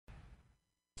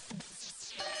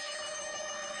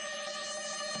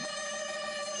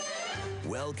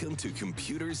Welcome to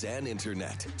Computers and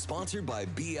Internet, sponsored by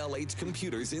BLH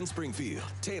Computers in Springfield,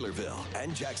 Taylorville,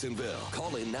 and Jacksonville.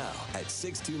 Call in now at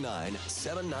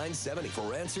 629-7970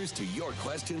 for answers to your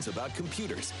questions about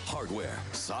computers, hardware,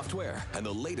 software, and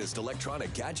the latest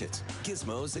electronic gadgets,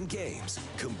 gizmos, and games.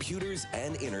 Computers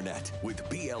and Internet with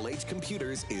BLH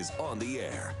Computers is on the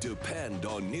air. Depend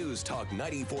on News Talk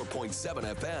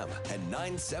 94.7 FM and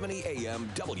 970 AM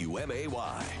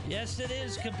WMAY. Yes, it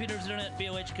is Computers Internet,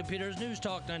 BLH Computers, News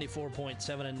Talk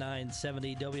 94.7 and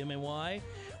 970 WMAY.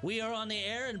 We are on the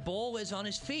air, and Bull is on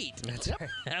his feet. That's right.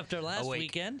 After last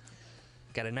weekend.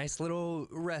 Got a nice little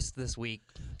rest this week.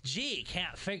 Gee,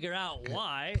 can't figure out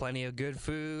why. Plenty of good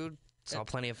food. Saw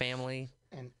plenty of family.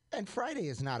 And Friday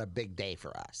is not a big day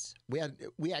for us.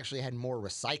 We actually had more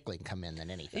recycling come in than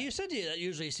anything. You said that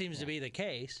usually seems to be the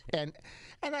case. And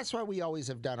that's why we always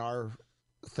have done our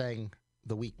thing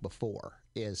the week before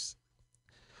is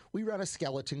we run a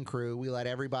skeleton crew. We let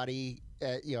everybody,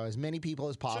 as many people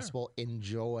as possible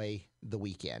enjoy the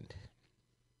weekend.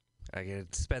 I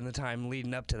could spend the time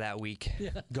leading up to that week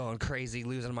going crazy,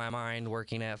 losing my mind,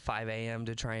 working at 5 a.m.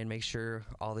 to try and make sure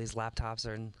all these laptops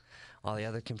and all the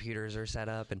other computers are set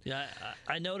up. And yeah,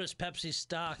 I noticed Pepsi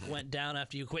stock went down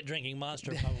after you quit drinking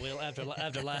Monster, probably after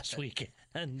last weekend.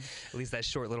 at least that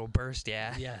short little burst,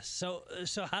 yeah. Yes. So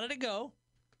how did it go?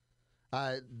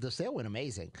 The sale went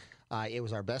amazing. It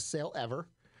was our best sale ever.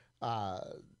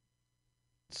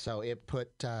 So it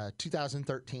put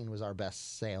 2013 was our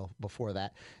best sale before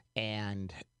that.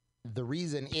 And the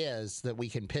reason is that we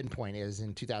can pinpoint is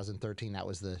in 2013, that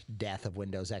was the death of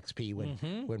Windows XP when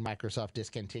Microsoft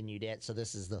discontinued it. So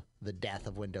this is the death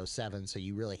of Windows 7. So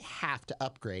you really have to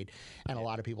upgrade. And a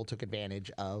lot of people took advantage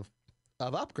of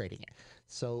upgrading it.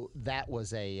 So that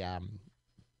was a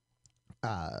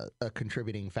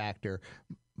contributing factor.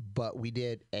 But we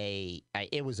did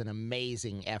it was an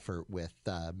amazing effort with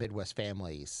Midwest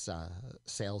Families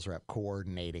sales rep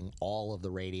coordinating all of the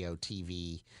radio,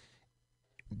 TV,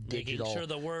 digital, making sure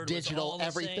the word digital, was all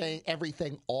the same.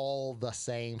 everything all the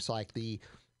same. So like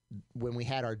when we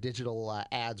had our digital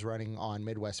ads running on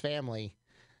Midwest Family,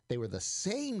 they were the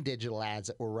same digital ads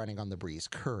that were running on the Breeze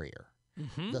Courier.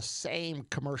 Mm-hmm. The same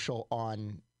commercial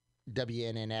on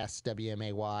WNNS,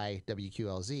 WMAY,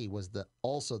 WQLZ was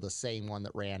also the same one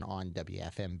that ran on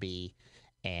WFMB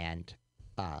and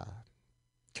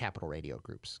Capital Radio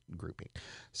grouping.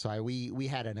 So we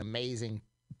had an amazing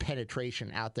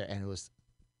penetration out there, and it was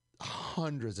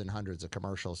hundreds and hundreds of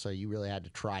commercials. So you really had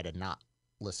to try to not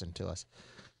listen to us.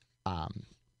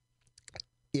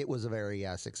 It was a very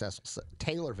successful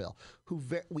Taylorville,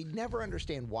 we never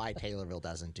understand why Taylorville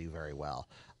doesn't do very well.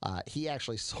 He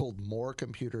actually sold more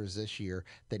computers this year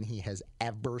than he has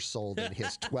ever sold in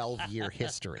his 12-year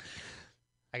history.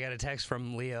 I got a text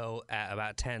from Leo at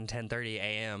about 10:30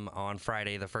 a.m. on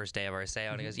Friday, the first day of our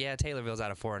sale, and he goes, yeah, Taylorville's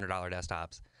out of $400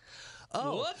 desktops.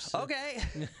 Oh, whoops. Okay.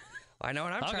 I know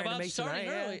what I'm trying to make tonight.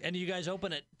 Early. And you guys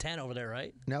open at 10 over there,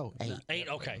 right? No, 8. 8,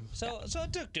 okay. So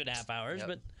it took 2.5 hours,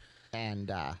 but...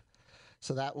 And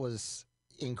so that was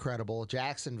incredible.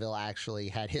 Jacksonville actually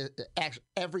had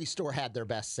every store had their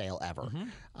best sale ever.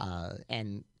 Mm-hmm.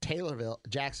 And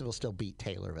Jacksonville still beat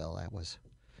Taylorville. That was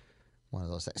one of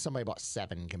those things. Somebody bought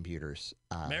 7 computers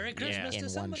Merry Christmas in to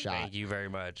one somebody. shot. Thank you very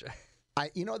much.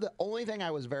 The only thing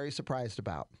I was very surprised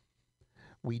about,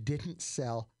 we didn't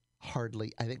sell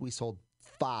hardly, I think we sold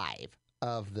 5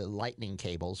 of the lightning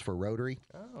cables for rotary.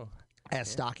 Oh. As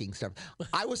stocking stuff.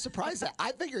 I was surprised that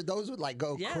I figured those would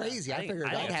go crazy. I figured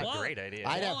I'd have a great idea.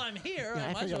 I'm here.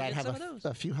 I figured I'd have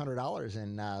a few $100s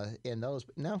in those.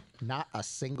 But no, not a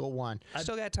single one. I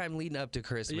still got time leading up to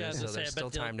Christmas, so there's still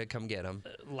time to come get them.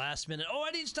 Last minute. Oh,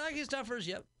 I need stocking stuffers.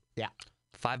 Yep. Yeah.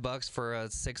 $5 for a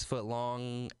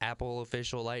 6-foot-long Apple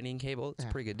official lightning cable. It's a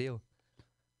pretty good deal.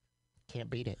 Can't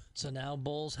beat it. So now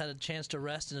Bull's had a chance to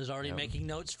rest and is already making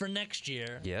notes for next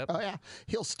year. Yep. Oh, yeah.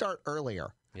 He'll start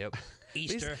earlier. Yep.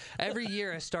 Easter. Every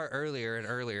year I start earlier and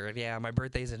earlier. And yeah, my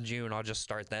birthday's in June. I'll just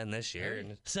start then this year.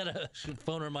 And set a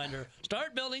phone reminder.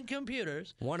 Start building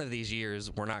computers. One of these years,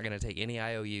 we're not going to take any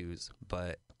IOUs,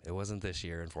 but it wasn't this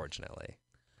year, unfortunately.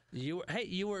 You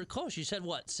were close. You said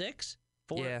what, 6?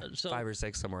 4? Yeah, 5 or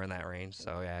 6, somewhere in that range.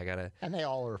 So yeah, I gotta. And they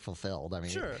all are fulfilled. I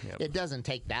mean, sure. It doesn't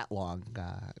take that long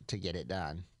to get it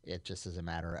done. It just is a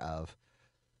matter of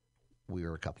we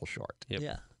were a couple short. Yep.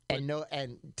 Yeah.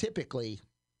 And typically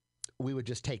we would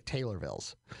just take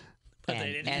Taylorville's. But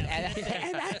they didn't.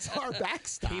 And that's our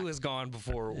backstop. He was gone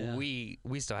before we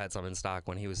still had some in stock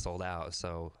when he was sold out.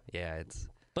 So yeah, it's.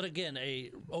 But again,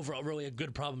 overall really a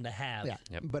good problem to have. Yeah.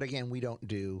 Yep. But again, we don't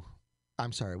do.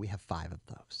 I'm sorry, we have 5 of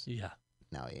those. Yeah.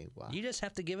 No, You just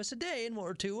have to give us a day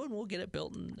or two, and we'll get it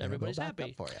built, and everybody's back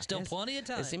happy. up for you. Still plenty of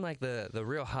time. It seemed like the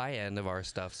real high end of our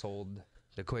stuff sold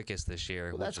the quickest this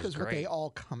year. Well, that's because they all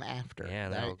come after.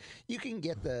 Yeah, right? You can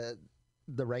get the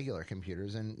regular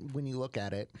computers, and when you look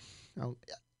at it,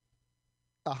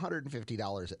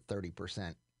 $150 at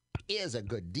 30% is a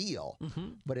good deal,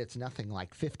 but it's nothing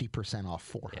like 50% off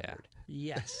 $400. Yeah.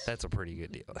 Yes. That's a pretty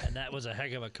good deal. And that was a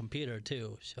heck of a computer,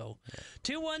 too. So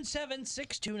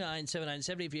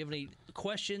 217-629-7970. If you have any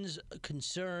questions,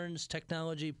 concerns,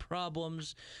 technology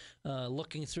problems,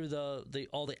 looking through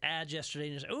all the ads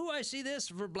yesterday and just, I see this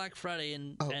for Black Friday.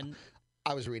 And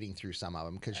I was reading through some of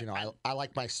them because, I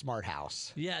like my smart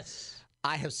house. Yes.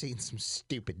 I have seen some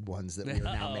stupid ones that we are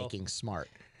now making smart.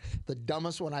 The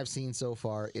dumbest one I've seen so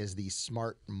far is the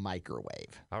smart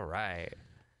microwave. All right.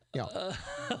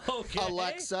 Okay.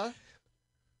 Alexa,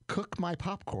 cook my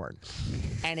popcorn.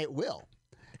 And it will.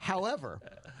 However,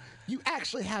 you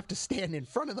actually have to stand in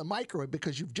front of the microwave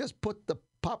because you've just put the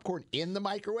popcorn in the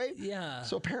microwave. Yeah.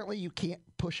 So apparently you can't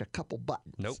push a couple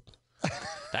buttons. Nope.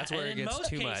 That's where it gets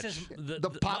too much.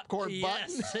 The popcorn button?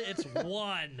 Yes, it's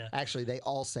one. Actually, they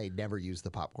all say never use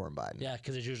the popcorn button. Yeah,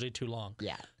 because it's usually too long.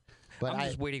 Yeah. But I'm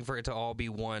just waiting for it to all be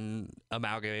one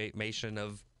amalgamation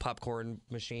of popcorn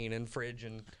machine and fridge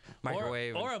and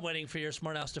microwave. Or I'm waiting for your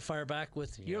smart house to fire back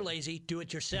with, you're lazy, do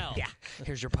it yourself. Yeah.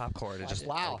 Here's your popcorn. It just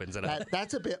opens it up.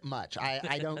 That's a bit much.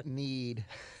 I don't need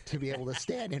to be able to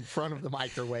stand in front of the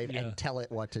microwave and tell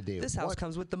it what to do. This house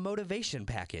comes with the motivation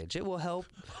package. It will help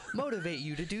motivate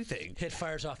you to do things. It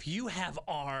fires off. You have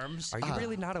arms. Are you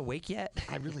really not awake yet?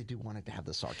 I really do want it to have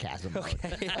the sarcasm mode.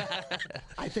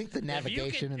 I think the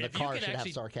navigation in the car should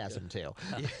have sarcasm too.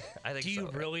 I think do you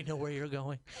really know where you're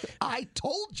going? I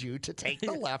told you to take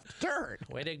the left turn.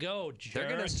 Way to go, jerk. They're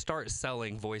going to start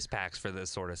selling voice packs for this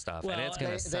sort of stuff, and it's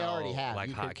going to sell they already have.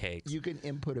 like hotcakes. You can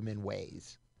input them in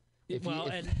Waze. If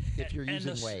you're and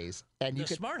using Waze. And the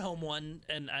smart home one,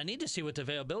 and I need to see what the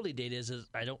availability date is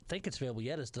I don't think it's available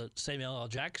yet. It's the Samuel L.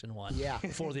 Jackson one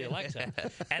for the Alexa.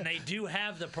 And they do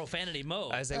have the profanity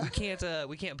mode. I say we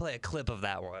can't play a clip of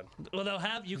that one. Well,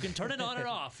 you can turn it on or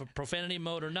off, profanity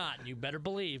mode or not. And you better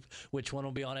believe which one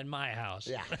will be on in my house.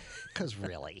 Yeah, because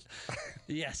really.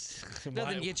 Yes.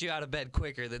 Nothing gets you out of bed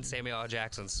quicker than Samuel L.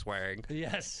 Jackson swearing.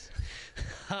 Yes.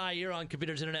 Hi, you're on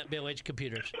Computers Internet, BLH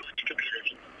Computers.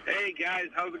 Hey guys,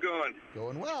 how's it going?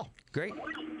 Going well. Great.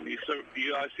 You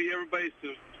see everybody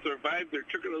survived their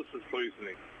trichinosis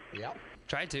poisoning. Yep.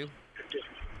 Try to.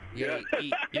 You're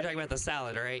talking about the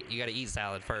salad, right? You got to eat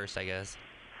salad first, I guess.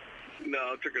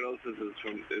 No, trichinosis is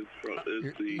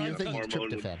the hormone.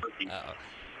 Tryptophan. Oh.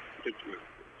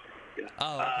 Yeah.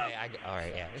 Oh, okay. All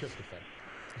right, yeah. Tryptophan.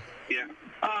 Yeah.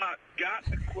 Got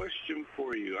a question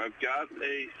for you. I've got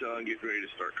a son getting ready to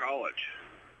start college.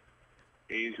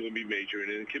 He's going to be majoring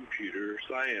in computer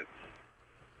science.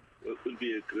 What would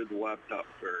be a good laptop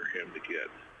for him to get?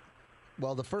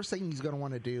 Well, the first thing he's going to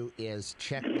want to do is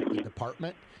check with the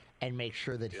department and make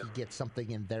sure that he gets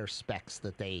something in their specs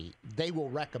that they will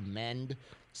recommend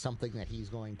something that he's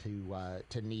going to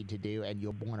need to do, and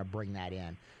you'll want to bring that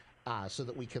in so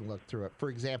that we can look through it. For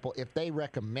example, if they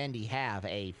recommend he have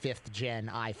a 5th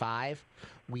gen i5,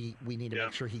 we need to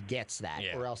make sure he gets that,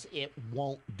 or else it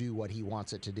won't do what he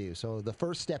wants it to do. So the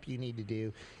first step you need to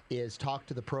do is talk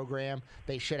to the program.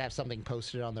 They should have something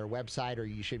posted on their website, or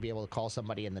you should be able to call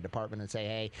somebody in the department and say,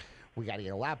 hey, we got to get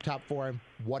a laptop for him.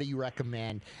 What do you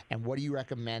recommend? And what do you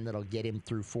recommend that'll get him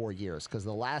through 4 years? Because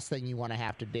the last thing you want to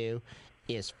have to do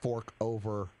is fork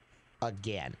over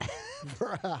again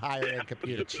for a higher end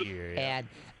computer. And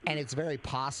it's very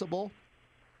possible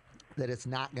that it's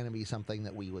not going to be something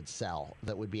that we would sell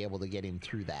that would be able to get him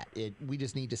through that. We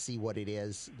just need to see what it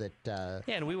is that.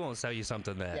 And we won't sell you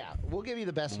something that. Yeah, we'll give you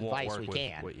the best advice we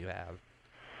can. What you have.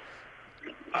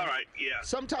 All right. Yeah.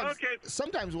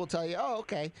 Sometimes we'll tell you,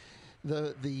 okay,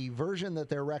 the version that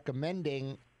they're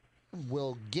recommending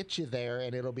will get you there,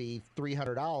 and it'll be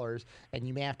 $300, and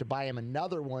you may have to buy him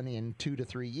another one in 2 to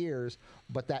 3 years,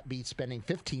 but that beats spending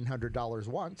 $1,500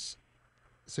 once.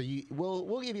 So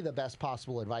we'll give you the best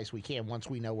possible advice we can once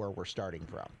we know where we're starting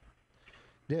from.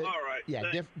 All right. Yeah,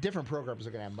 different programs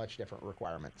are going to have much different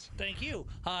requirements. Thank you.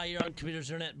 Hi, you're on Computers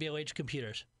Internet, BLH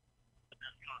Computers.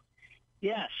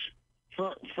 Yes.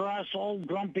 For us old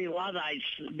grumpy Luddites,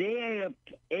 the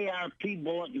AARP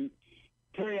bulletin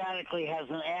periodically has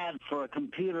an ad for a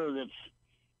computer that's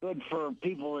good for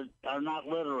people that are not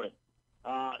literate.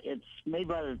 It's made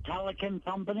by the Telekin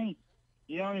Company.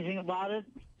 Do you know anything about it?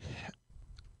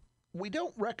 We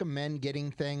don't recommend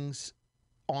getting things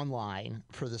online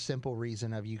for the simple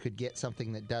reason of you could get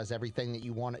something that does everything that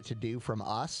you want it to do from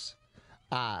us.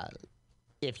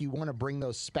 if you want to bring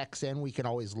those specs in, we can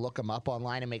always look them up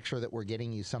online and make sure that we're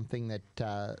getting you something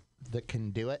that that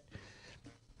can do it.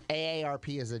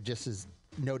 AARP is just as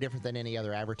no different than any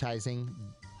other advertising.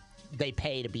 They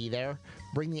pay to be there.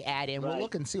 Bring the ad in. We'll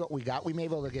look and see what we got. We may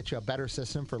be able to get you a better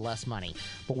system for less money.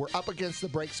 But we're up against the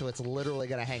break, so it's literally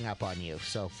going to hang up on you.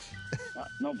 So,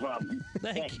 no problem.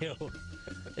 Thank you.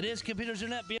 It is Computers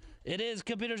Internet. It is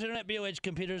Computers Internet, BOH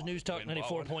Computers, News Talk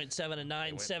 94.7 and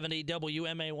 970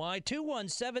 WMAY,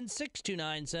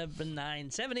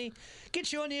 217-629-7970.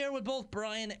 Get you on the air with both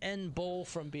Brian and Bull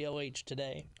from BOH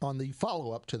today. On the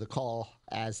follow-up to the call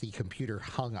as the computer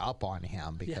hung up on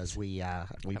him because we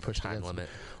pushed time against limit.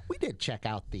 We did check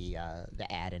out the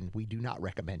ad, and we do not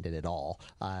recommend it at all.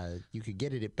 You could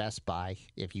get it at Best Buy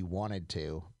if you wanted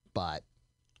to, but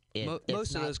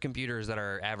most of those computers that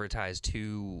are advertised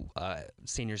to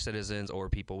senior citizens or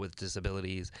people with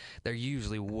disabilities, they're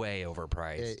usually way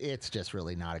overpriced. It's just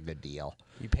really not a good deal.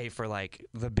 You pay for like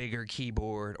the bigger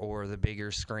keyboard or the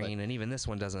bigger screen, and even this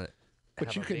one doesn't.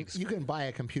 But you can buy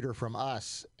a computer from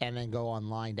us and then go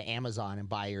online to Amazon and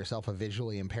buy yourself a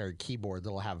visually impaired keyboard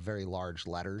that'll have very large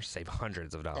letters. Save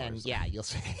hundreds of dollars. And yeah, you'll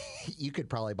see. You could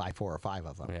probably buy 4 or 5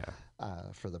 of them.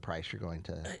 For the price you're going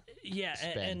to.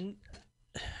 Spend.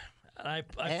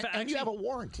 And you have a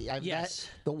warranty. Yes.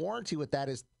 The warranty with that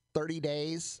is 30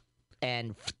 days,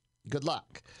 and good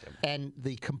luck. Yep. And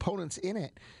the components in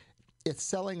it, it's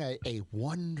selling a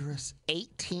wondrous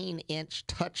 18-inch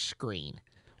touchscreen.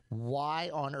 Why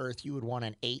on earth you would want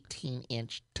an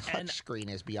 18-inch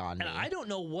touchscreen is beyond me. And I don't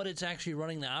know what it's actually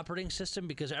running the operating system,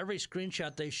 because every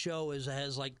screenshot they show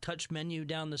has like touch menu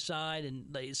down the side, and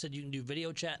they said you can do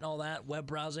video chat and all that, web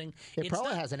browsing. It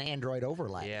probably has an Android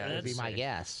overlay. Yeah, that would be my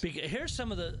guess. Here's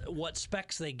some of what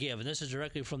specs they give, and this is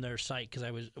directly from their site because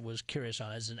I was curious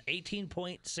on it. It's an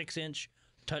 18.6-inch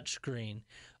touchscreen.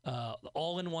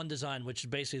 All-in-one design, which is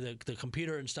basically the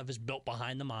computer and stuff is built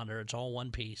behind the monitor. It's all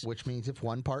one piece. Which means if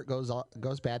one part goes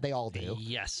bad, they all do.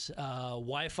 Yes.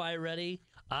 Wi-Fi ready,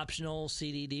 optional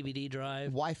CD, DVD drive.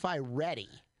 Wi-Fi ready.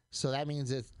 So that means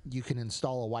that you can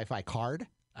install a Wi-Fi card?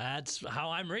 That's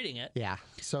how I'm reading it. Yeah.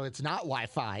 So it's not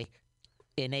Wi-Fi.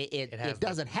 And it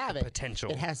doesn't have it. Potential.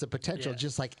 It has the potential,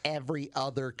 just like every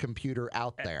other computer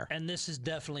out there. And this is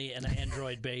definitely an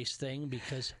Android-based thing,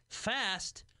 because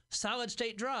fast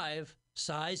solid-state drive,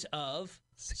 size of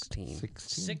 16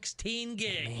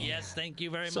 gig. Man. Yes, thank you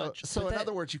very much. So in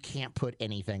other words, you can't put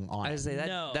anything on it.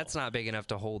 That's not big enough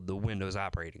to hold the Windows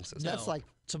operating system. That's like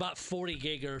it's about 40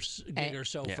 gig or so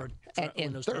for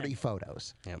Windows 30 10.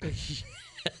 Photos. Yep.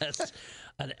 Yes.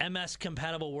 An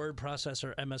MS-compatible word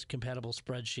processor, MS-compatible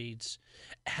spreadsheets,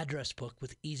 address book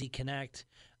with Easy Connect,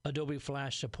 Adobe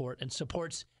Flash support, and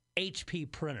supports HP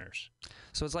printers.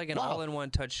 So it's like an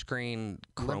all-in-one touchscreen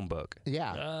Chromebook.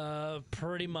 Yeah.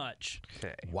 Pretty much.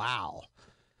 Okay. Wow.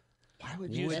 Why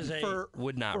would you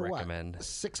would not recommend.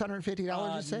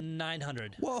 $650 you said?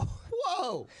 $900.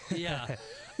 Whoa. Yeah.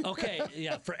 Okay.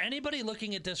 Yeah. For anybody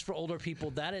looking at this for older people,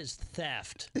 that is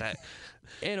theft.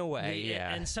 In a way,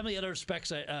 yeah. And some of the other specs,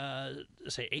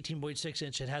 say 18.6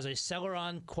 inch, it has a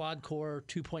Celeron quad-core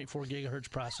 2.4 gigahertz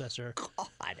processor.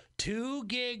 God. 2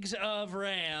 gigs of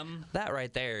RAM. That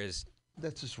right there is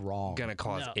that's just wrong. Gonna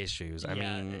cause issues. I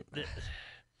mean.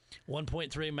 1.3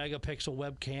 megapixel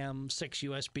webcam, 6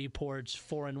 USB ports,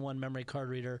 4-in-1 memory card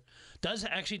reader. Does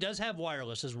have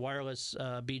wireless, as wireless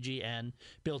BGN,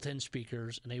 built-in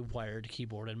speakers, and a wired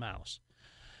keyboard and mouse.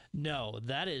 No,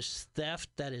 that is theft.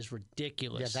 That is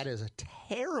ridiculous. Yeah, that is a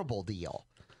terrible deal.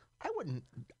 I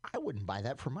wouldn't buy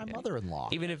that for my mother-in-law.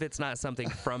 Even if it's not something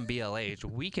from BLH,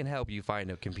 we can help you find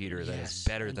a computer that is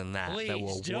better than that, that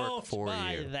will work for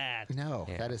you. That. No,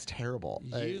 that is terrible.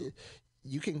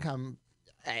 You can come.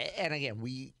 And again,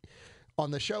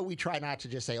 on the show, we try not to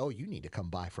just say, "Oh, you need to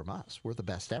come buy from us. We're the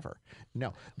best ever."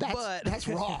 No, that's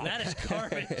wrong. That is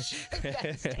garbage.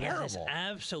 That's terrible. That is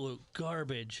absolute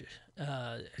garbage.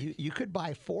 You could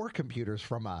buy 4 computers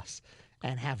from us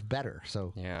and have better.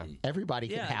 So everybody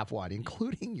can have one,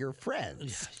 including your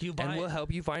friends. And we'll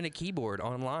help you find a keyboard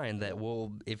online that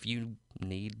will, if you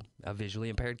need a visually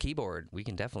impaired keyboard, we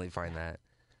can definitely find that.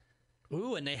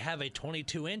 Ooh, and they have a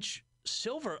 22-inch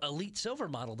elite silver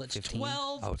model that's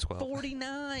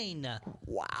 $1249.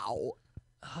 Wow.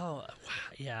 Oh,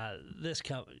 yeah. This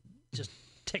just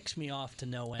ticks me off to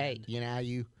no end. Hey, you know how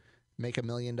you make $1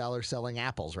 million selling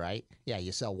apples, right? Yeah,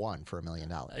 you sell one for $1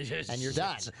 million, and you're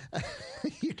done.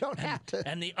 You don't have to.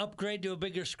 And the upgrade to a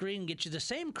bigger screen gets you the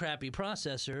same crappy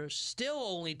processor, still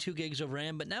only 2 gigs of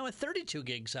RAM, but now a 32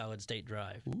 gig solid state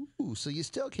drive. Ooh, so you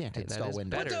still can't install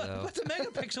Windows. Better, but the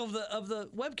megapixel of the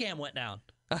webcam went down.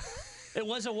 It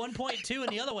was a 1.2 in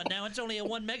the other one. Now it's only a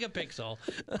 1 megapixel.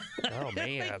 Oh,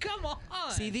 man. Come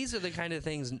on. See, these are the kind of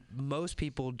things most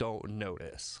people don't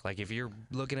notice. Like, if you're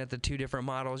looking at the two different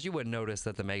models, you wouldn't notice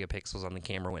that the megapixels on the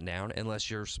camera went down unless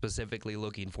you're specifically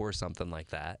looking for something like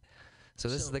that. So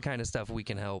this is the kind of stuff we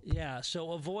can help. Yeah,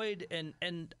 so avoid,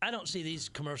 and I don't see these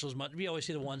commercials much. We always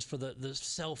see the ones for the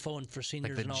cell phone for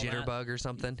seniors Like the and all that. jitterbug or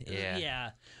something? Yeah. Yeah,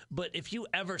 but if you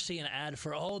ever see an ad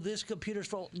for, this computer's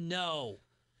full, no.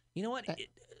 You know what?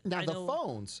 Now,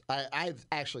 phones, I've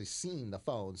actually seen the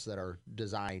phones that are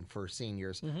designed for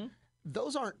seniors. Mm-hmm.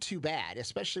 Those aren't too bad,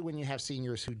 especially when you have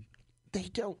seniors who they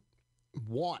don't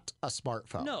want a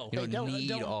smartphone. No. You don't need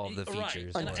all of the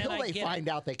features. Right. Until they find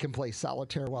out they can play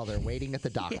solitaire while they're waiting at the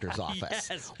doctor's office.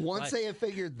 Yes. Once they have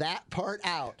figured that part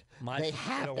out, they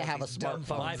have to have a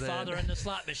smartphone. My father in the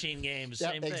slot machine games,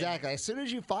 same thing. Exactly. As soon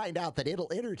as you find out that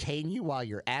it'll entertain you while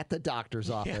you're at the doctor's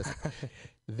office,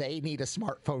 they need a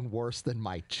smartphone worse than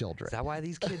my children. Is that why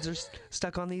these kids are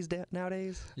stuck on these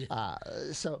nowadays?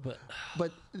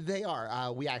 But they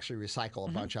are. We actually recycle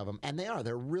a bunch of them, and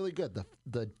they're really good.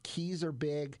 The keys are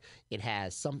big. It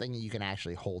has something that you can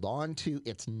actually hold on to.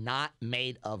 It's not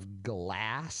made of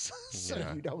glass, so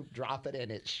you don't drop it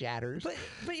and it shatters.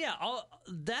 But yeah,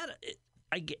 that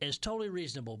is totally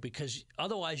reasonable, because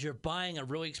otherwise you're buying a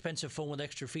really expensive phone with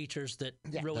extra features that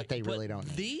they really don't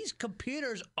need. These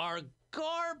computers are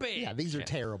garbage. Yeah, these are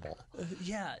terrible.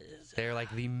 Yeah. They're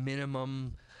like the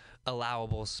minimum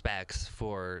allowable specs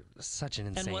for such an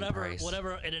insane price.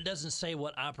 And it doesn't say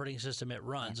what operating system it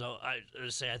runs. So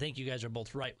I think you guys are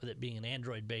both right with it being an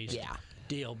Android-based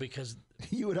deal, because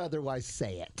you would otherwise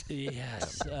say it.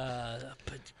 Yes,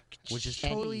 which is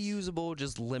totally usable,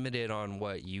 just limited on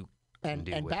what you can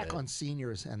do and with back it. on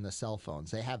seniors and the cell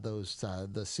phones, they have those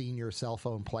the senior cell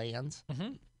phone plans.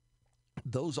 Mm-hmm.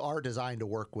 Those are designed to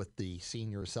work with the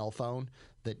senior cell phone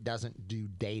that doesn't do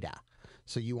data.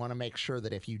 So you want to make sure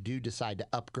that if you do decide to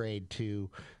upgrade to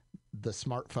the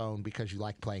smartphone because you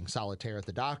like playing solitaire at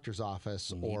the doctor's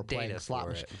office or playing slot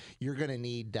machine, you're going to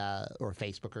need, or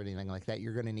Facebook or anything like that,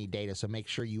 you're going to need data. So make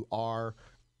sure you are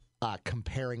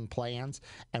comparing plans.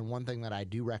 And one thing that I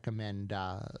do recommend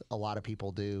a lot of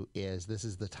people do is this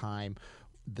is the time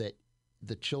that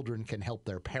the children can help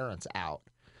their parents out.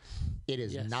 It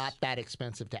is not that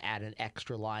expensive to add an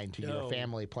extra line to your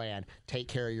family plan. Take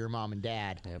care of your mom and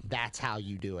dad. Yep. That's how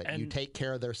you do it. And you take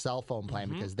care of their cell phone plan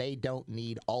because they don't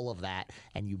need all of that,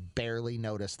 and you barely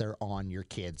notice they're on your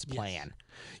kid's plan.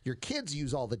 Your kids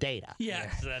use all the data.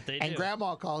 Yes, that they do. And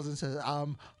grandma calls and says,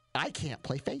 I can't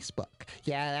play Facebook.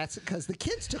 Yeah, that's because the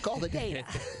kids took all the data.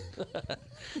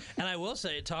 And I will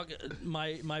say,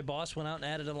 my boss went out and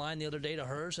added a line the other day to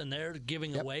hers, and they're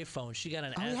giving away phones. She got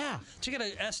she got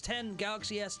an S10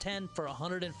 Galaxy S10 for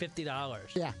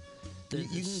 $150. Yeah,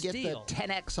 you can get the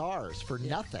 10XRs for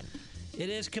nothing. It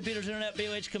is Computers Internet,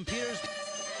 BLH Computers.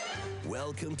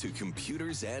 Welcome to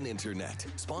Computers and Internet,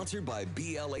 sponsored by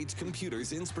BLH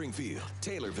Computers in Springfield,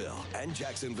 Taylorville, and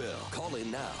Jacksonville. Call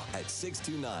in now at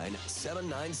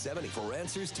 629-7970 for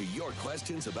answers to your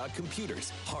questions about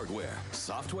computers, hardware,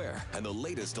 software, and the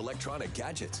latest electronic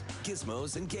gadgets,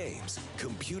 gizmos, and games.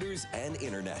 Computers and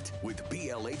Internet with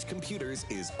BLH Computers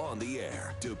is on the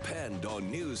air. Depend on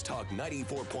News Talk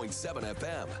 94.7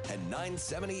 FM and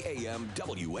 970 AM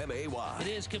WMAY. It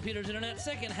is Computers Internet,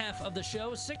 second half of the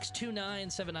show.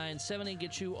 629-7970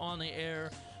 gets you on the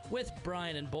air with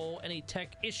Brian and Bull. Any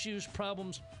tech issues,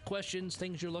 problems, questions,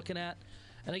 things you're looking at.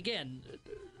 And again,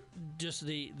 just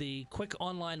the quick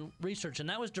online research. And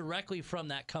that was directly from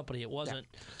that company. It wasn't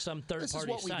some third-party site.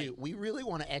 This is what we do. We really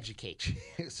want to educate you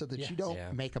so that you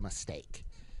don't make a mistake.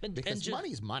 Because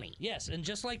money's money. Yes, and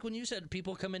just like when you said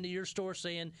people come into your store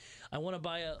saying, I want to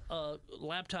buy a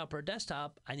laptop or a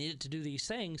desktop, I need it to do these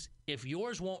things. If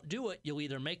yours won't do it, you'll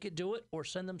either make it do it or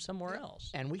send them somewhere else.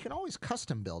 And we can always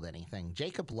custom build anything.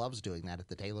 Jacob loves doing that at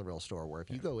the Taylorville store, where if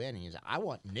you go in and you say, I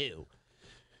want new,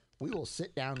 we will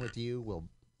sit down with you, we'll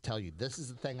tell you this is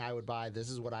the thing I would buy, this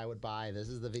is what I would buy, this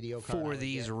is the video card for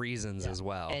these reasons as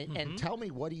well. And tell me,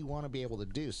 what do you want to be able to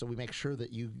do, so we make sure that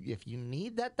if you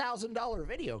need that $1,000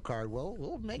 video card,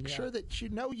 we'll make sure that you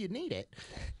know you need it.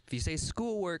 If you say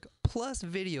schoolwork plus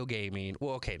video gaming,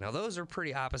 well, okay, now those are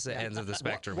pretty opposite ends of the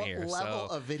spectrum here. What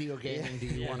level of video gaming do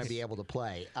you want to be able to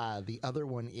play? The other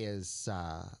one is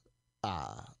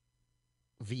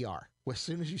VR. As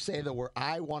soon as you say the word,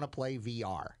 I want to play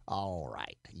VR, all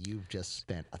right, you've just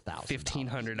spent $1,000.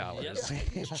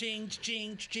 $1,500.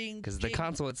 Ching. Because the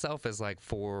console itself is like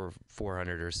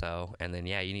 $400 or so, and then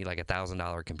you need like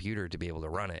 $1,000 computer to be able to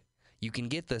run it. You can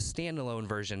get the standalone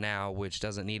version now, which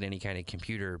doesn't need any kind of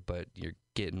computer, but you're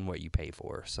getting what you pay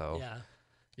for. So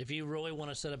If you really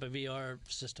want to set up a VR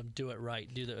system, do it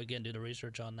right. Do the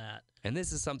research on that. And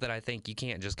this is something I think you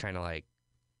can't just kind of like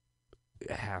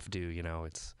have to, you know,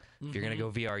 it's if you're going to go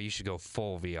VR, you should go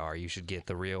full VR. You should get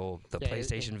the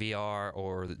PlayStation VR,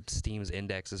 or Steam's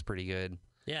Index is pretty good.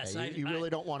 Yes. You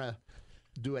really don't want to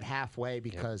do it halfway,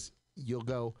 because you'll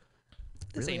go,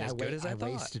 This ain't as good as I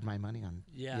thought. wasted my money on.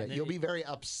 Yeah, you'll be very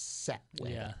upset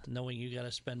with it. Knowing you got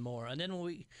to spend more. And then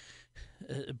when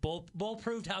Bull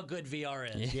proved how good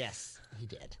VR is. Yes, he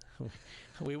did.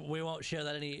 We won't share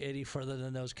that any further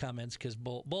than those comments, because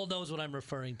Bull knows what I'm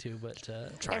referring to. But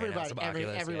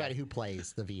everybody who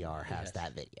plays the VR has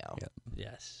that video. Yep.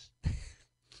 Yes.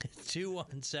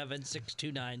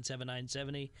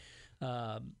 217-629-7970.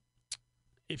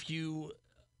 If you...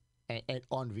 And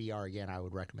on VR, again, I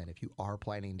would recommend, if you are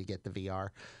planning to get the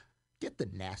VR, get the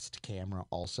Nest camera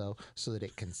also, so that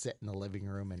it can sit in the living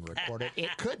room and record it.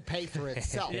 It could pay for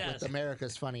itself with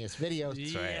America's Funniest Videos,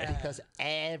 because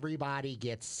everybody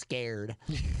gets scared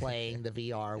playing the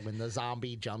VR when the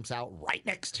zombie jumps out right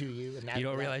next to you. And you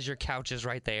don't realize your couch is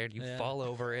right there, and you fall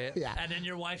over it. Yeah. And then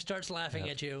your wife starts laughing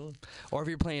at you. Or if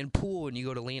you're playing pool and you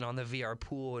go to lean on the VR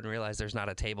pool and realize there's not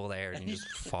a table there, and you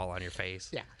just fall on your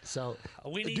face. Yeah. So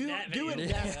we need that do video.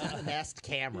 invest in the Nest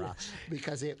camera,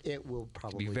 because it will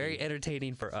probably be very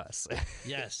entertaining for us.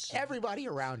 Yes. Everybody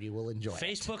around you will enjoy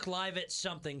Facebook Live it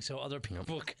something so other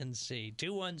people can see.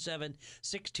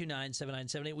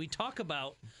 217-629-7970. We talk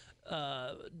about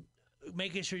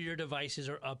making sure your devices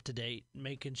are up to date,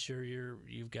 making sure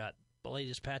you've got the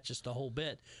latest patches, the whole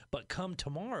bit. But come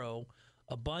tomorrow,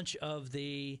 a bunch of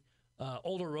the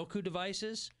older Roku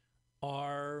devices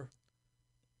are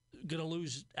going to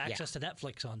lose access to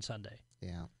Netflix on Sunday.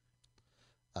 Yeah.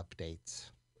 Updates.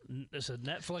 So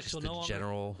Netflix Just will the no longer...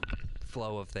 general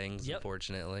flow of things,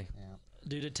 unfortunately. Yeah.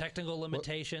 Due to technical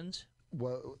limitations.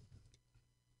 Well,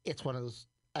 it's one of those...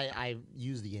 I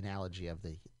use the analogy of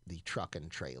the truck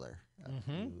and trailer.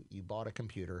 You bought a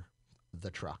computer, the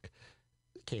truck,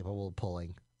 capable of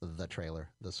pulling the trailer,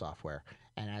 the software.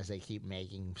 And as they keep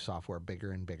making software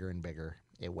bigger and bigger and bigger,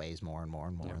 it weighs more and more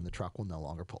and more, and the truck will no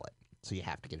longer pull it. So you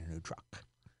have to get a new truck.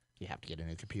 You have to get a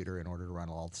new computer in order to run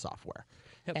all the software.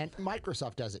 Yep. And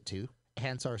Microsoft does it too,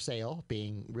 hence our sale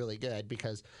being really good,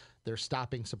 because they're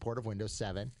stopping support of Windows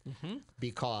 7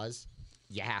 because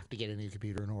you have to get a new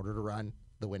computer in order to run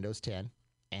the Windows 10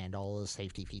 and all the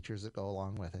safety features that go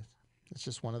along with it. It's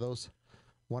just one of those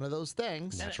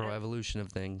things. Natural evolution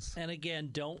of things. And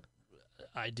again,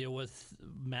 I deal with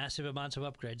massive amounts of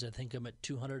upgrades. I think I'm at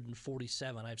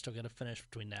 247. I've still got to finish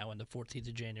between now and the 14th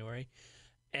of January.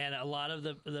 And a lot of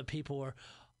the people are,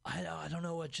 I don't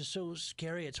know, it's just so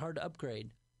scary. It's hard to upgrade.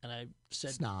 And I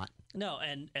said, it's not. No,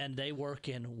 and they work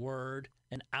in Word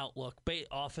and Outlook,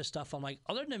 Office stuff. I'm like,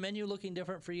 other than the menu looking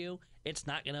different for you, it's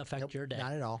not going to affect your day.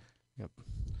 Not at all. Yep.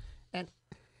 And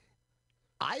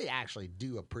I actually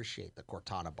do appreciate the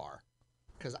Cortana bar,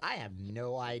 because I have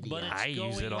no idea. But I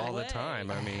use it all the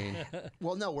time. I mean,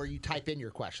 well, no, where you type in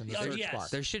your question, the search bar.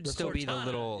 There should still be the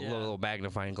little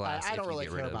magnifying glass. I don't really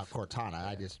care about Cortana.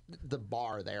 I just the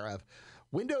bar there of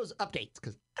Windows updates,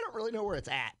 because I don't really know where it's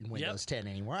at in Windows 10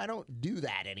 anymore. I don't do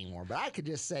that anymore, but I could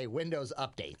just say Windows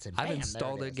updates, and I've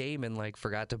installed a game and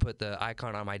forgot to put the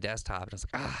icon on my desktop, and I was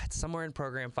like, it's somewhere in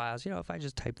program files. You know, if I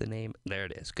just type the name, there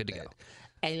it is, good to go.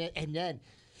 And then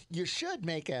you should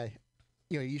make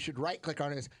you should right click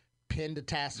on it, pin to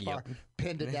taskbar,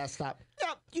 pin to desktop.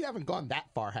 Nope, you haven't gone that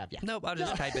far, have you? Nope, I'll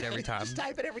just type it every time. Just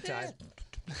type it every time.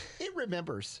 It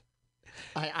remembers.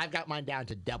 I've got mine down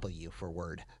to W for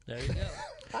Word. There you go.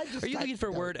 Are you looking for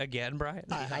Word again, Brian?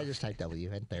 I just type W,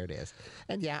 and there it is.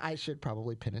 And yeah, I should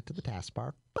probably pin it to the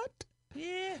taskbar, but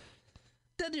then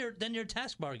your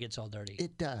taskbar gets all dirty.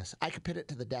 It does. I could pin it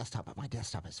to the desktop, but my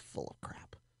desktop is full of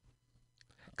crap.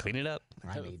 Clean it up.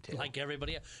 I need to. Like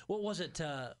everybody else. What was it?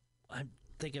 I'm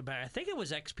thinking back. I think it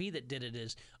was XP that did it.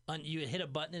 Is you hit a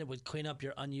button and it would clean up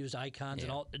your unused icons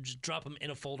and just drop them in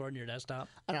a folder on your desktop.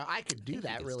 I know I could do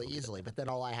that really easily, but then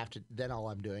all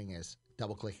I'm doing is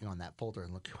double clicking on that folder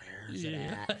and look where's it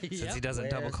at. Since he doesn't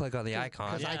double click on the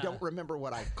icon, because I don't remember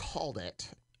what I called it,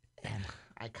 and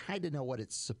I kind of know what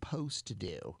it's supposed to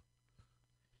do.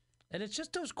 And it's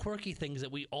just those quirky things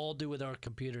that we all do with our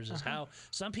computers. Is how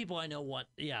some people I know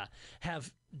have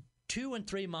 2 and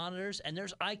 3 monitors, and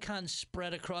there's icons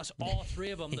spread across all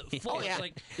 3 of them. It's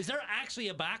like, is there actually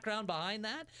a background behind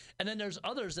that? And then there's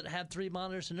others that have 3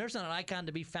 monitors, and there's not an icon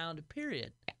to be found,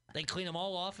 period. They clean them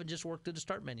all off and just work through the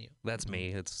start menu. That's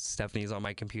me. It's Stephanie's on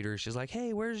my computer. She's like,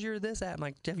 hey, where's your this at? I'm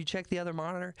like, have you checked the other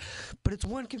monitor? But it's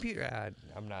one computer.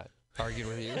 I'm not arguing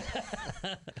with you.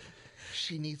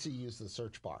 She needs to use the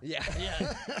search bar. Yeah.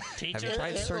 Yeah, teach Have you her.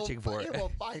 tried searching for it? It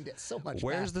will find it so much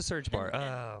Where's faster. the search bar?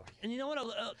 Oh. And you know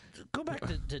what? Go back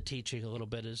to teaching a little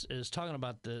bit. Is talking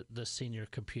about the senior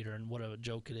computer and what a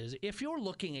joke it is. If you're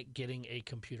looking at getting a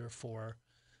computer for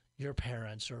your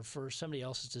parents or for somebody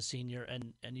else that's a senior,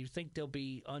 and you think they'll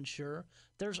be unsure,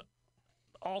 there's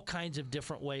all kinds of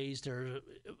different ways. There's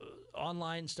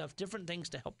online stuff, different things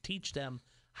to help teach them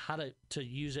how to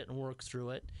use it and work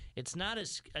through it. It's not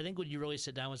as, I think when you really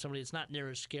sit down with somebody, it's not near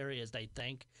as scary as they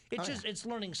think. It's it's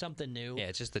learning something new. Yeah,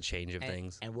 it's just the change of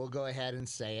things. And we'll go ahead and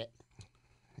say it.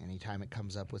 Anytime it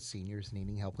comes up with seniors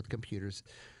needing help with computers,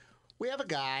 we have a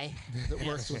guy that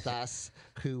works with us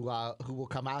who will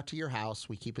come out to your house.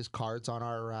 We keep his cards on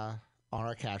our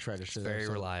cash register. It's very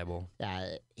reliable.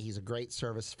 He's a great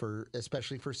service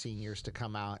especially for seniors to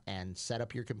come out and set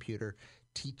up your computer,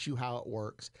 teach you how it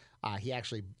works. He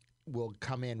actually will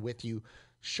come in with you,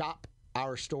 shop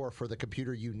our store for the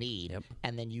computer you need,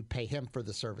 and then you pay him for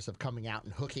the service of coming out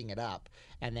and hooking it up.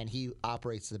 And then he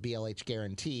operates the BLH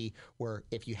guarantee, where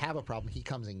if you have a problem, he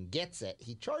comes and gets it.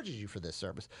 He charges you for this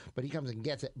service, but he comes and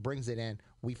gets it, brings it in,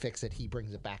 we fix it, he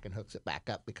brings it back and hooks it back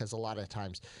up, because a lot of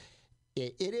times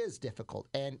it is difficult,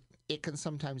 and it can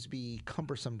sometimes be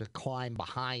cumbersome to climb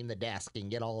behind the desk and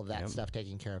get all of that stuff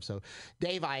taken care of. So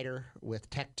Dave Eider with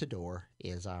Tech to Door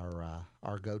is our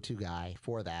go-to guy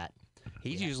for that.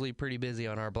 He's usually pretty busy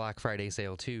on our Black Friday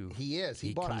sale, too. He is.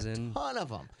 He bought comes a in, ton of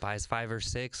them. buys 5 or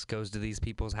 6, goes to these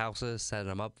people's houses, setting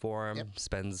them up for them,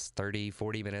 spends 30,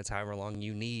 40 minutes, however long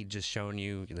you need, just showing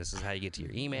you this is how you get to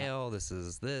your email, this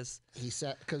is this. He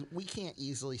said, because we can't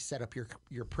easily set up your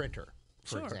printer,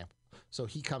 for example. So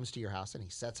he comes to your house and he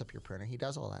sets up your printer. He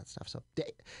does all that stuff. So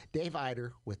Dave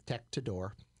Eider with Tech to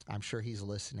Door. I'm sure he's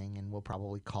listening and will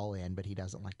probably call in, but he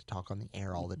doesn't like to talk on the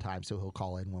air all the time, so he'll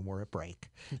call in when we're at break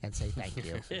and say thank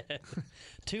you.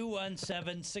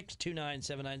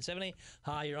 217-629-7970.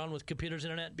 Hi, you're on with Computers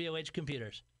Internet, BLH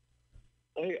Computers.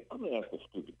 Hey, I'm going to ask a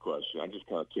stupid question. I just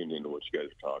kind of tuned into what you guys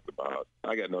talked about.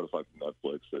 I got notified from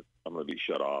Netflix that I'm going to be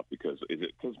shut off because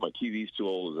my TV's too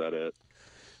old? Is that it?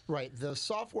 Right. The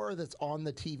software that's on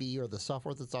the TV or the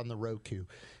software that's on the Roku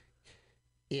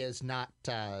is not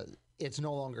it's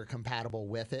no longer compatible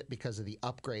with it because of the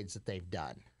upgrades that they've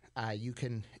done. You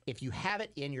can, if you have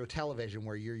it in your television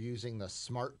where you're using the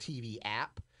Smart TV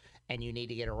app and you need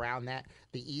to get around that,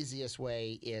 the easiest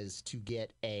way is to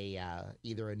get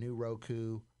either a new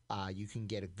Roku. You can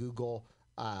get a Google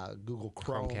Chrome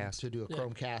Chromecast. to do a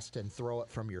Chromecast and throw it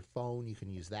from your phone. You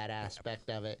can use that aspect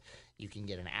of it. You can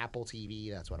get an Apple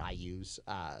TV. That's what I use.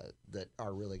 That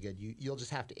are really good. You'll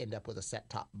just have to end up with a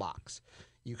set-top box.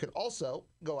 You can also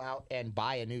go out and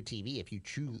buy a new TV if you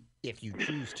choose. If you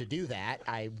choose to do that,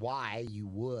 why you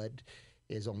would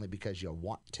is only because you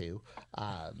want to.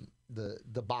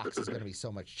 The box is going to be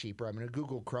so much cheaper. I mean, a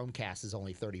Google Chromecast is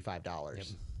only $35. Yep.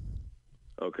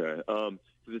 Okay.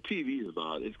 The TV is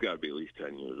it's got to be at least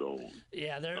 10 years old.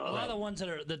 Yeah, there a lot of the ones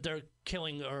that they're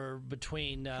killing are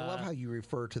between. I love how you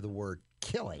refer to the word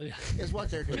killing. Is what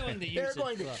they're doing. Killing the they're usage.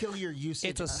 going to kill your usage.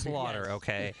 It's a slaughter,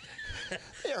 okay?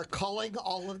 They are culling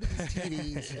all of these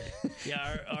TVs.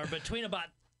 Yeah, are between about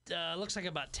looks like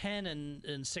about 10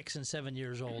 and 6 and 7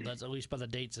 years old. That's at least by the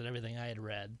dates and everything I had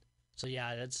read. So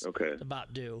yeah, that's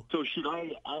about due. So should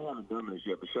I haven't done this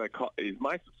yet, but should I call? Is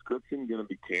my subscription going to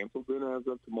be canceled then as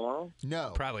of tomorrow?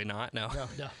 No, Probably not. No.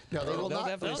 no, they will They'll not.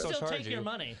 definitely They'll still charge take you. your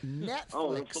money. Netflix.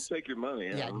 Oh, they'll still take your money.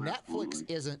 Yeah, Netflix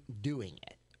isn't doing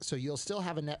it. So you'll still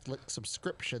have a Netflix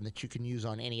subscription that you can use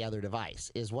on any other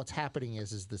device. What's happening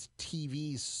is this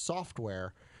TV's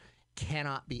software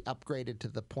cannot be upgraded to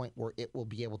the point where it will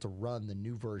be able to run the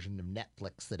new version of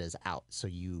Netflix that is out. So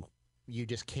you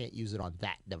just can't use it on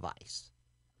that device.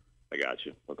 I got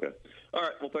you. Okay. All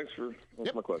right. Well, thanks for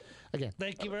my question. Again,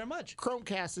 Thank you very much.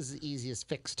 Chromecast is the easiest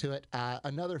fix to it.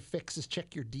 Another fix is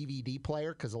check your DVD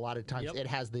player, because a lot of times it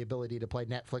has the ability to play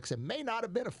Netflix and may not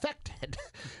have been affected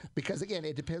because, again,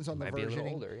 it depends on the Might versioning. be a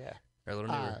little older, yeah. Or a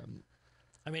little newer.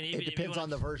 I mean, It depends on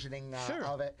the versioning Sure.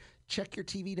 of it. Check your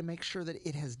TV to make sure that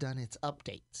it has done its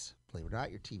updates. Believe it or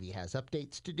not, your TV has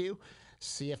updates to do.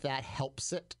 See if that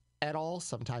helps it at all.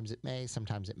 Sometimes it may,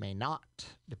 sometimes it may not,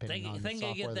 depending on the Think they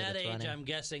software get that it's age, running. I'm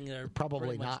guessing they're Probably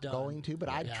pretty much not done. going to, but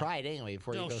I'd try it anyway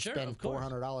before you Oh, go sure, spend of course.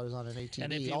 $400 on an And if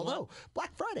ATV. you Although want-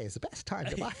 Black Friday is the best time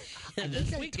to buy. Yeah,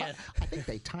 this weekend. I think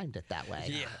they timed it that way.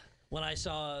 Yeah. When I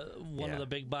saw one of the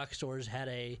big box stores had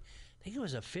I think it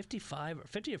was a 50 or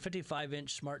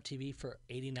 55-inch smart TV for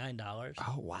 $89.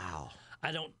 Oh, wow.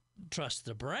 I don't trust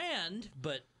the brand,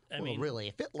 but I Well, mean, really,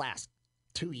 if it lasts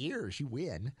 2 years, you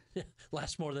win.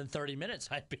 lasts more than 30 minutes,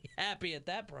 I'd be happy at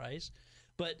that price.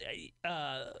 But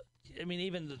I mean,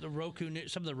 even the Roku,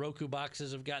 some of the Roku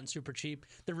boxes have gotten super cheap.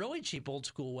 The really cheap old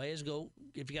school way is go,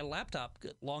 if you got a laptop,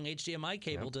 long HDMI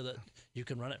cable you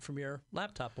can run it from your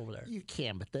laptop over there. You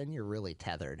can, but then you're really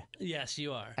tethered. Yes,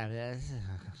 you are. I mean,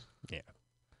 Yeah.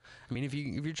 I mean, if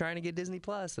you're trying to get Disney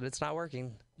Plus and it's not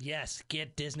working. Yes,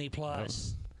 get Disney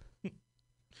Plus. I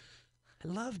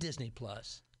love Disney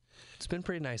Plus. It's been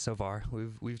pretty nice so far.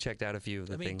 We've checked out a few of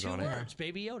the things on 2 it. words,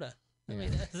 Baby Yoda. I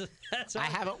mean, that's I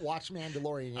haven't watched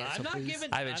Mandalorian yet. I'm so not please. giving.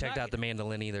 I haven't checked out the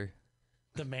Mandolin either.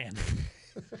 The man.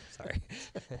 Sorry.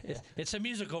 It's a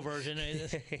musical version.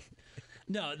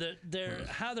 No, they're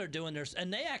how they're doing theirs,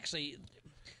 and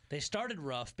they started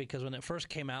rough because when it first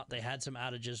came out, they had some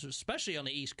outages, especially on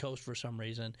the East Coast for some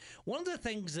reason. One of the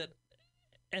things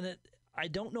I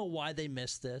don't know why they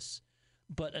missed this,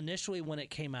 but initially when it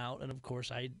came out, and of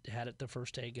course I had it the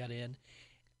first day I got in,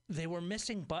 they were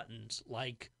missing buttons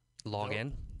like Log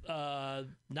in?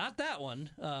 Not that one.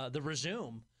 The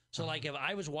resume. So, like, if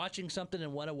I was watching something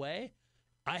and went away,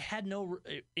 I had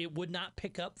it would not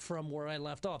pick up from where I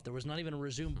left off. There was not even a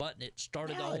resume button. It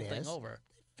started the whole thing over.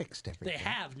 Fixed everything. They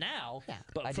have now, Yeah.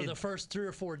 but for the first 3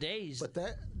 or 4 days. But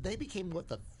they became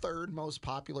the third most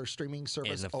popular streaming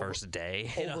service In the first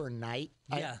day. overnight.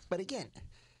 Yeah. But again,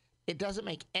 it doesn't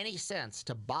make any sense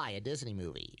to buy a Disney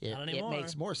movie. Not It anymore.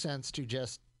 makes more sense to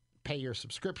just pay your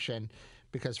subscription.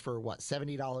 Because for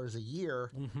 $70 a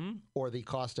year, or the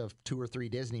cost of 2 or 3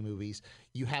 Disney movies,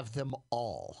 you have them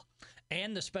all.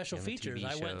 And the special And the features. TV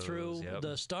I went through shows, yep.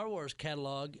 the Star Wars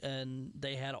catalog, and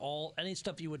they had any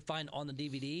stuff you would find on the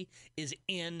DVD is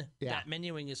in that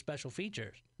menuing as special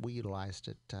features. We utilized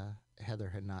it. Heather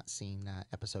had not seen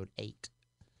episode 8,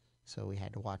 so we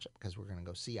had to watch it because we're going to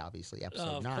go see, obviously,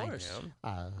 episode 9. Of course.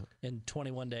 In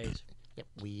 21 days. Yep,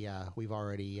 we've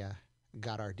already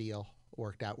got our deal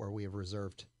worked out where we have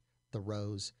reserved the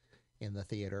rows in the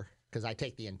theater because I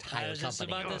take the entire I was just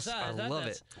company. about to say, I love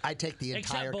it. I take the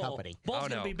entire Except Bull. company. Bull's Oh,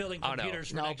 going to no. be building Oh, no. computers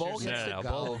for No, next Bull year's gets season. to No, go.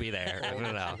 Bo will be there. Bull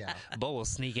No, gets to go. Bo will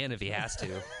sneak in if he has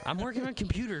to. I'm working on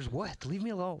computers. What? Leave me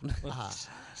alone.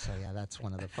 So yeah, that's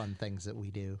one of the fun things that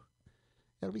we do.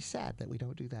 It'll be sad that we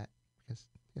don't do that because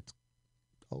it's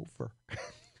over.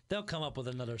 They'll come up with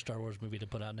another Star Wars movie to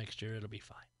put out next year. It'll be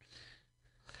fine.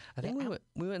 I think we went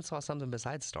and saw something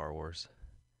besides Star Wars.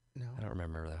 No, I don't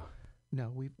remember though.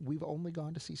 no, we've only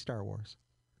gone to see Star Wars.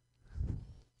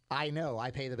 I know,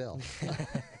 I pay the bill.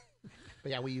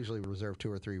 But yeah, we usually reserve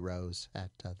 2 or 3 rows at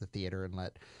the theater and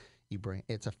let you bring.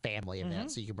 It's a family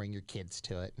event, so you can bring your kids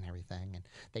to it and everything, and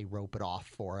they rope it off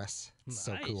for us. It's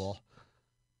so Nice. cool.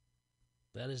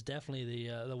 That is definitely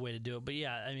the way to do it. But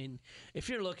yeah, I mean, if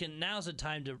you're looking, now's the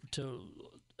time to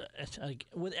like,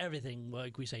 with everything,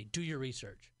 like we say, do your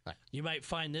research. Right. You might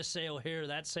find this sale here,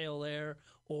 that sale there,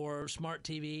 or smart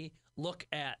TV. Look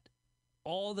at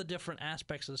all the different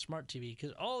aspects of the smart TV because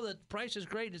the price is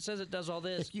great. It says it does all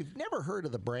this. If you've never heard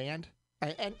of the brand,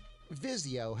 and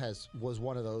Vizio was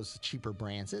one of those cheaper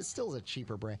brands. It still is a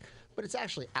cheaper brand, but it's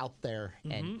actually out there,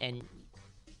 and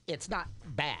it's not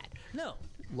bad. No.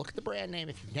 Look at the brand name.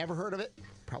 If you've never heard of it,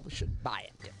 probably shouldn't buy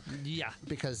it. Yeah.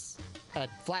 Because a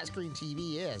flat screen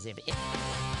TV is. It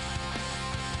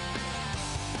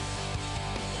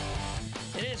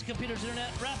is Computers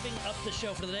Internet wrapping up the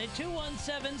show for the day.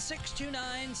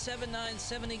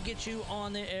 217-629-7970 gets you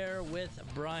on the air with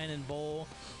Brian and Bull.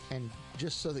 And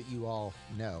just so that you all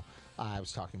know, I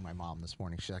was talking to my mom this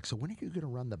morning. She's like, so when are you going to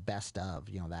run the best of,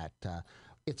 that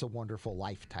It's a Wonderful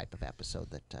Life type of episode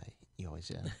that you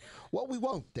always Well, we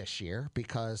won't this year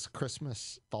because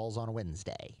Christmas falls on a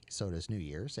Wednesday. So does New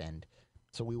Year's. And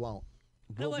so we won't.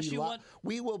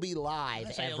 We will be live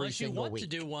every single week. Unless you want to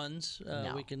do ones,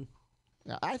 No. we can.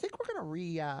 I think we're going to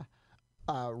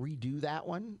redo that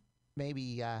one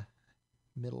maybe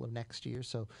middle of next year.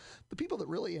 So the people that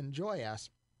really enjoy us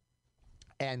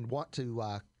and want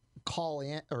to call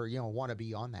in or, want to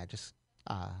be on that, just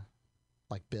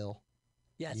like Bill.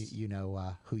 Yes. You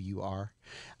know who you are.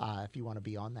 If you want to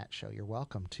be on that show, you're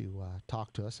welcome to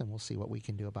talk to us, and we'll see what we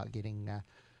can do about getting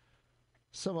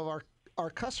some of our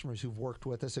customers who've worked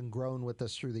with us and grown with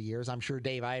us through the years. I'm sure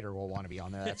Dave Eider will want to be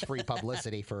on there. That's free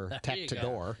publicity for Tech to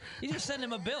Door. You just send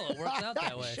him a bill. It works out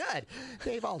that way. I should.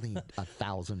 Dave, I'll need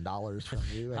 $1,000 from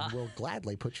you, and we'll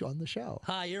gladly put you on the show.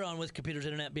 Hi, you're on with Computers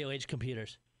Internet, BOH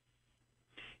Computers.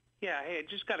 Yeah, hey,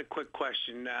 just got a quick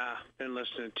question. Been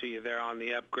listening to you there on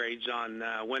the upgrades on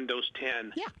Windows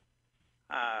 10. Yeah.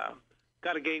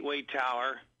 Got a gateway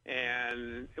tower,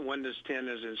 and Windows 10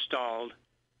 is installed.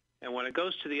 And when it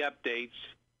goes to the updates,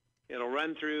 it'll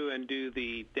run through and do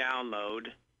the download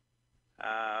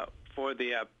for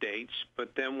the updates.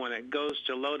 But then when it goes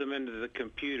to load them into the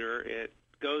computer, it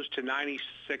goes to 96%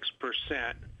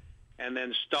 and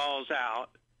then stalls out,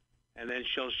 and then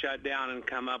she'll shut down and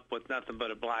come up with nothing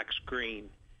but a black screen.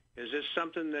 Is this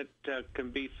something that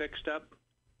can be fixed up?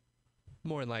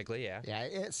 More than likely, yeah. Yeah,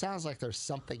 it sounds like there's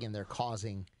something in there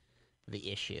causing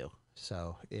the issue.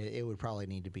 So it would probably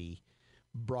need to be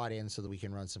brought in so that we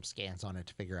can run some scans on it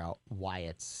to figure out why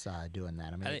it's doing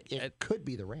that. I mean, it could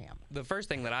be the RAM. The first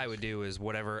thing that I would do is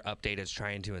whatever update it's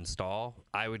trying to install,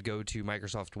 I would go to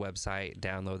Microsoft website,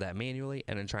 download that manually,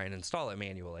 and then try and install it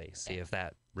manually. See if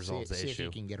that resolves the issue. See if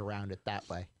you can get around it that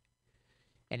way.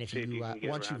 And if you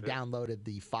once you've downloaded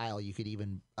the file, you could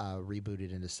even reboot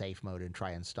it into safe mode and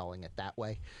try installing it that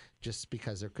way, just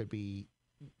because there could be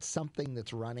something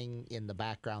that's running in the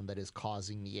background that is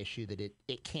causing the issue that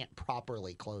it can't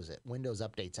properly close it. Windows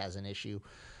Updates has an issue.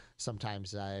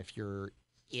 Sometimes if you're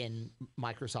in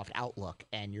Microsoft Outlook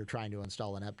and you're trying to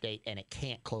install an update and it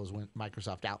can't close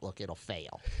Microsoft Outlook, it'll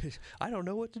fail. I don't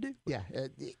know what to do. Yeah,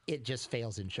 it just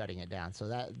fails in shutting it down.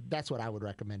 So that's what I would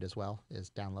recommend as well, is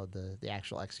download the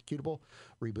actual executable,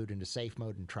 reboot into safe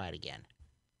mode, and try it again.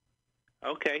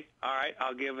 Okay. All right.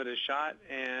 I'll give it a shot.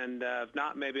 And if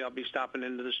not, maybe I'll be stopping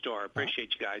into the store.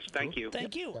 Appreciate you guys. Thank you.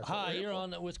 Thank you. Hi, you're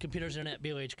on with Computers Internet,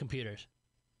 BLH Computers.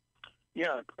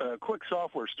 Yeah, quick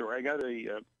software story. I got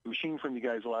a machine from you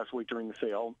guys last week during the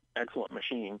sale. Excellent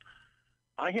machine.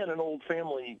 I had an old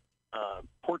family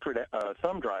portrait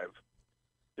thumb drive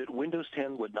that Windows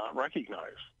 10 would not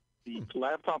recognize. The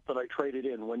laptop that I traded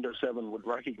in, Windows 7, would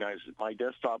recognize it. My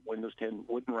desktop, Windows 10,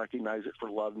 wouldn't recognize it for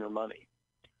love nor money.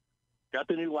 Got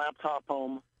the new laptop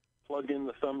home, plugged in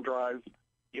the thumb drive.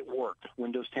 It worked.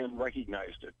 Windows 10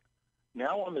 recognized it.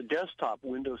 Now on the desktop,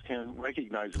 Windows 10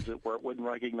 recognizes it where it wouldn't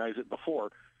recognize it before.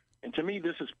 And to me,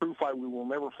 this is proof why we will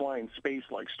never fly in space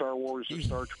like Star Wars or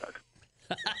Star Trek.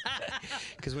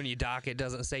 Because when you dock, it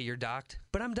doesn't say you're docked,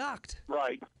 but I'm docked.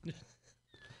 Right.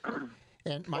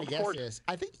 And my guess is,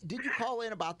 I think, did you call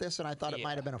in about this? And I thought it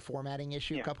might have been a formatting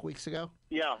issue a couple weeks ago.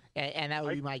 Yeah. And that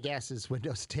would be my guess, is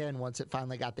Windows 10, once it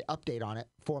finally got the update on it,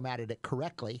 formatted it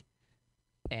correctly,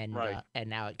 and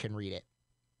now it can read it.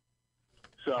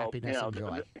 So, happiness and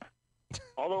joy.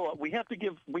 Although we have to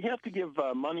give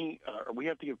money, or we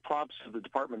have to give props to the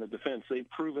Department of Defense. They've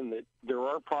proven that there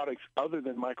are products other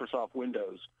than Microsoft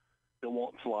Windows that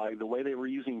won't fly. The way they were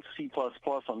using C++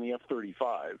 on the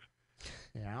F-35.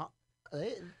 Yeah.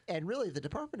 And really, the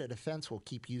Department of Defense will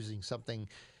keep using something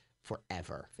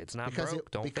forever. If it's not broke,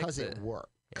 don't fix it. Because it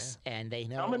works, and they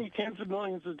know. How many tens of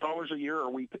millions of dollars a year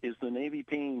is the Navy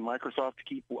paying Microsoft to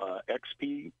keep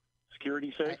XP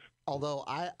security safe? Although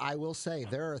I will say,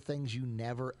 there are things you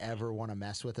never, ever want to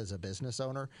mess with as a business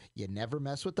owner. You never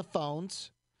mess with the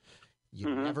phones.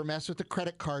 You never mess with the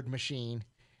credit card machine.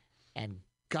 And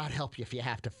God help you if you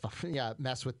have to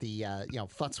mess with the,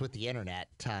 futz with the internet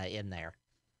in there.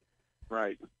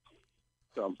 Right.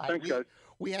 So, thanks, guys.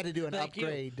 We had to do an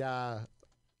upgrade to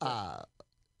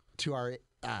our...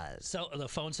 so the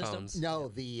phone system? No,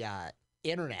 the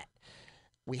internet.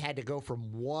 We had to go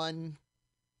from one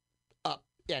up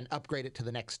and upgrade it to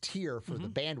the next tier for the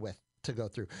bandwidth to go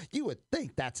through. You would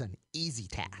think that's an easy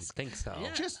task. I think so.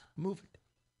 Yeah. Just move it.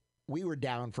 We were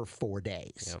down for 4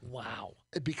 days. Yep. Wow.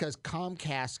 Because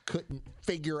Comcast couldn't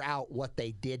figure out what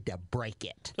they did to break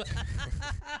it.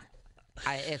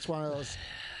 It's one of those.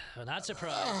 Not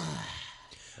surprised.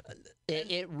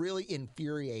 It really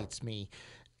infuriates me.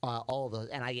 All of those,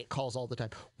 and I get calls all the time.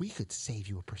 We could save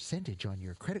you a percentage on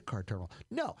your credit card terminal.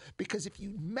 No, because if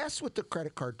you mess with the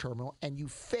credit card terminal and you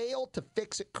fail to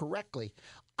fix it correctly,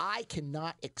 I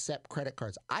cannot accept credit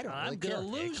cards. I don't really care.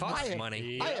 It costs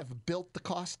money. I have built the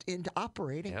cost into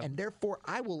operating, and therefore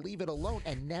I will leave it alone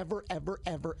and never, ever,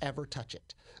 ever, ever touch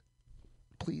it.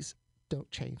 Please don't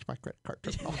change my credit card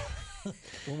terminal.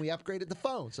 When we upgraded the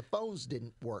phones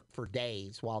didn't work for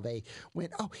days while they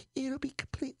went, it'll be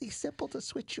completely simple to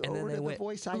switch you over to the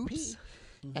voice IP.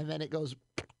 And then it goes,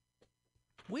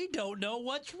 we don't know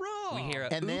what's wrong. We hear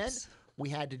then we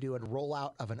had to do a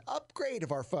rollout of an upgrade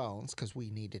of our phones because we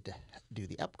needed to do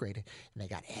the upgrade. And they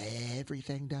got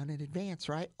everything done in advance,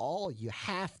 right? All you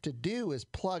have to do is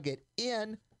plug it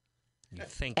in. You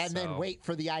think and then wait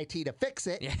for the IT to fix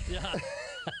it. Yeah.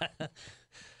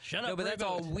 Shut up. No, but that's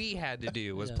all we had to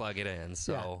do was plug it in.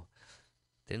 So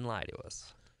didn't lie to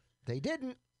us. They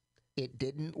didn't. It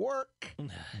didn't work.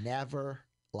 Never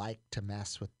like to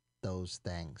mess with those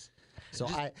things. So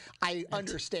I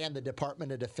understand the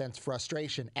Department of Defense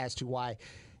frustration as to why,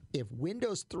 if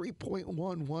Windows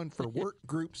 3.11 for work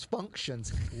groups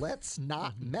functions, let's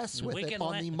not mess with it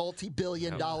on the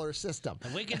multi-billion-dollar system.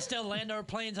 And we can still land our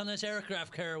planes on this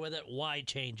aircraft carrier with it. Why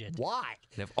change it? Why?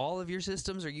 And if all of your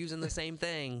systems are using the same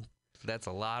thing, That's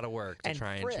a lot of work to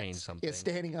try and Fritz change something. is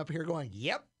standing up here going,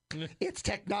 "Yep, it's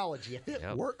technology. If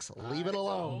it works, leave it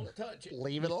alone.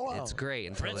 Leave it alone." It's great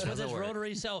until Fritz it with doesn't his work.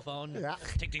 rotary cell phone. Yeah.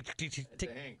 Tick, tick, tick, tick, tick.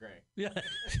 hand crank. Yeah.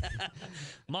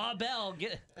 Ma Bell,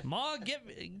 give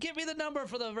me the number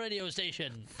for the radio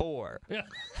station. 4. Yeah.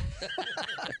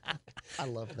 I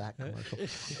love that commercial.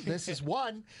 This is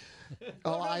 1.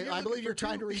 Oh, I believe you're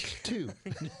trying to reach 2.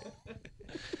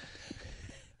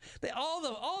 All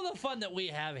the fun that we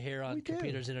have here on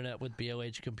Computers Internet with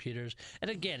BOH Computers. And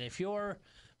again, if you're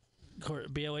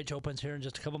BOH opens here in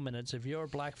just a couple minutes. If you're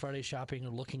Black Friday shopping or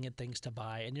looking at things to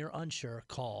buy and you're unsure,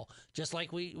 call. Just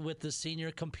like we with the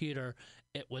senior computer,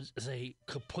 it was a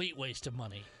complete waste of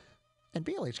money. And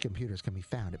BLH Computers can be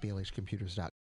found at blhcomputers.com.